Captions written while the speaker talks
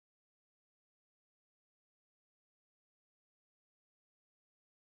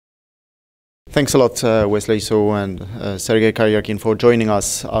Thanks a lot, Wesley and Sergey Karjakin for joining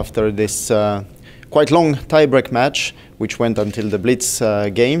us after this quite long tie-break match, which went until the Blitz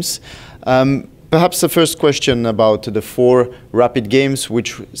games. Perhaps the first question about the 4 rapid games,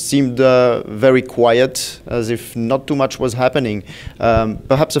 which seemed very quiet, as if not too much was happening.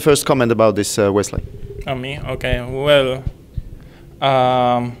 Perhaps the first comment about this, Wesley. Me? Okay. Well,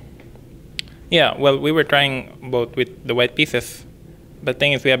 yeah. Well, we were trying both with the white pieces. But the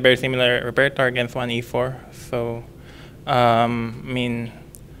thing is, we have very similar repertoire against 1e4. So, I mean,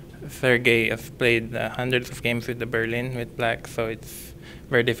 Sergey has played hundreds of games with the Berlin with black, so it's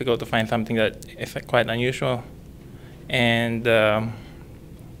very difficult to find something that is quite unusual. And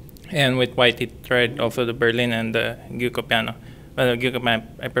with white, he tried also the Berlin and the Gyuko piano. Well, the Gyuko piano,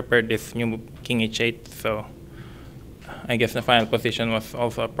 I prepared this new move, King h8, so I guess the final position was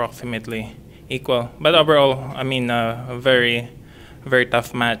also approximately equal. But overall, I mean, a very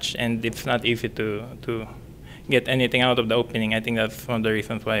tough match, and it's not easy to get anything out of the opening. I think that's one of the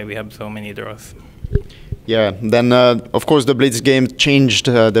reasons why we have so many draws. Yeah, then of course the Blitz game changed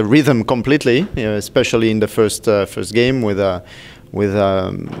the rhythm completely, especially in the first game with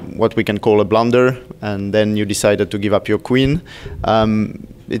what we can call a blunder, and then you decided to give up your queen.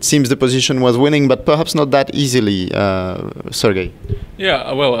 It seems the position was winning, but perhaps not that easily, Sergey.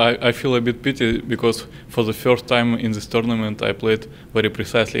 Yeah, well, I feel a bit pity because for the first time in this tournament I played very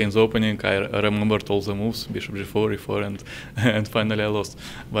precisely in the opening. I remembered all the moves, bishop g4, e4, and finally I lost.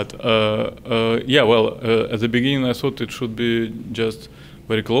 But yeah, well, at the beginning I thought it should be just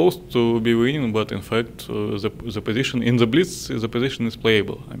very close to be winning, but in fact the position in the Blitz, the position is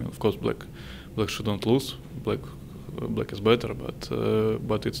playable. I mean, of course, black shouldn't lose. Black is better,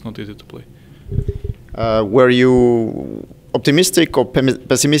 but it's not easy to play. Were you optimistic or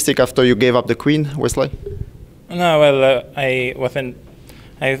pessimistic after you gave up the queen, Wesley? No, well, I wasn't.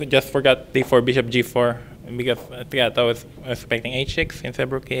 I just forgot d4, bishop g4, because I was expecting h6 instead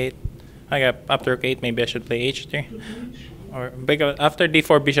of rook e8. I got after rook 8, maybe I should play h3. Or because after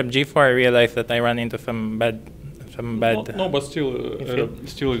d4, bishop g4, I realized that I ran into some bad. No, but still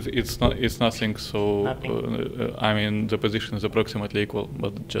it's nothing. So I mean, the position is approximately equal,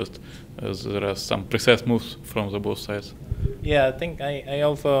 but just there are some precise moves from the both sides. Yeah, I think I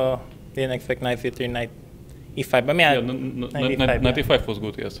also didn't expect knight c3, knight e5. I mean, yeah, knight e5 was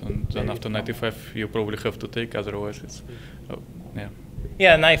good, yes, and then after knight e5 you probably have to take, otherwise it's yeah.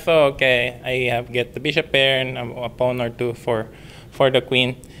 Yeah, and I thought, okay, I have get the bishop pair and a pawn or two for the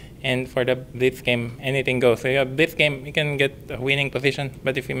queen. And for the Blitz game, anything goes. So yeah, Blitz game, you can get a winning position,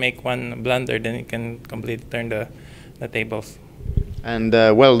 but if you make one blunder, then you can completely turn the tables. And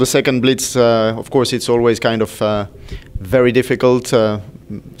well, the second Blitz, of course, it's always kind of very difficult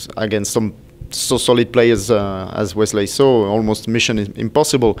against some so solid players as Wesley saw, almost mission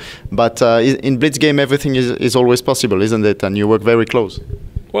impossible. But in Blitz game, everything is always possible, isn't it? And you work very close.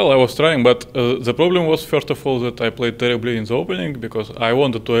 Well, I was trying, but the problem was, first of all, that I played terribly in the opening because I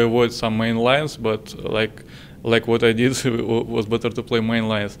wanted to avoid some main lines, but like what I did was better to play main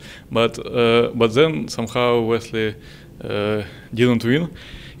lines. But then somehow Wesley didn't win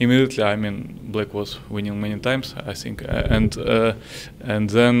immediately. I mean, black was winning many times, I think, and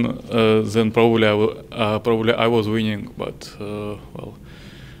then probably I was winning, but well.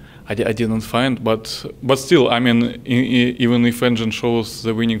 I didn't find, but still, I mean, even if engine shows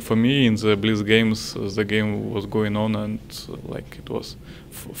the winning for me in the Blitz games, the game was going on, and like it was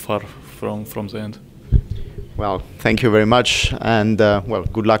far from the end. Well, thank you very much, and well,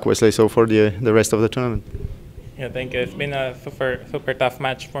 good luck, Wesley, so for the rest of the tournament. Yeah, thank you. It's been a super tough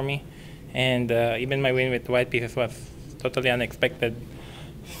match for me, and even my win with white pieces was totally unexpected.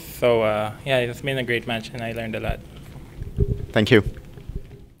 So yeah, it's been a great match, and I learned a lot. Thank you.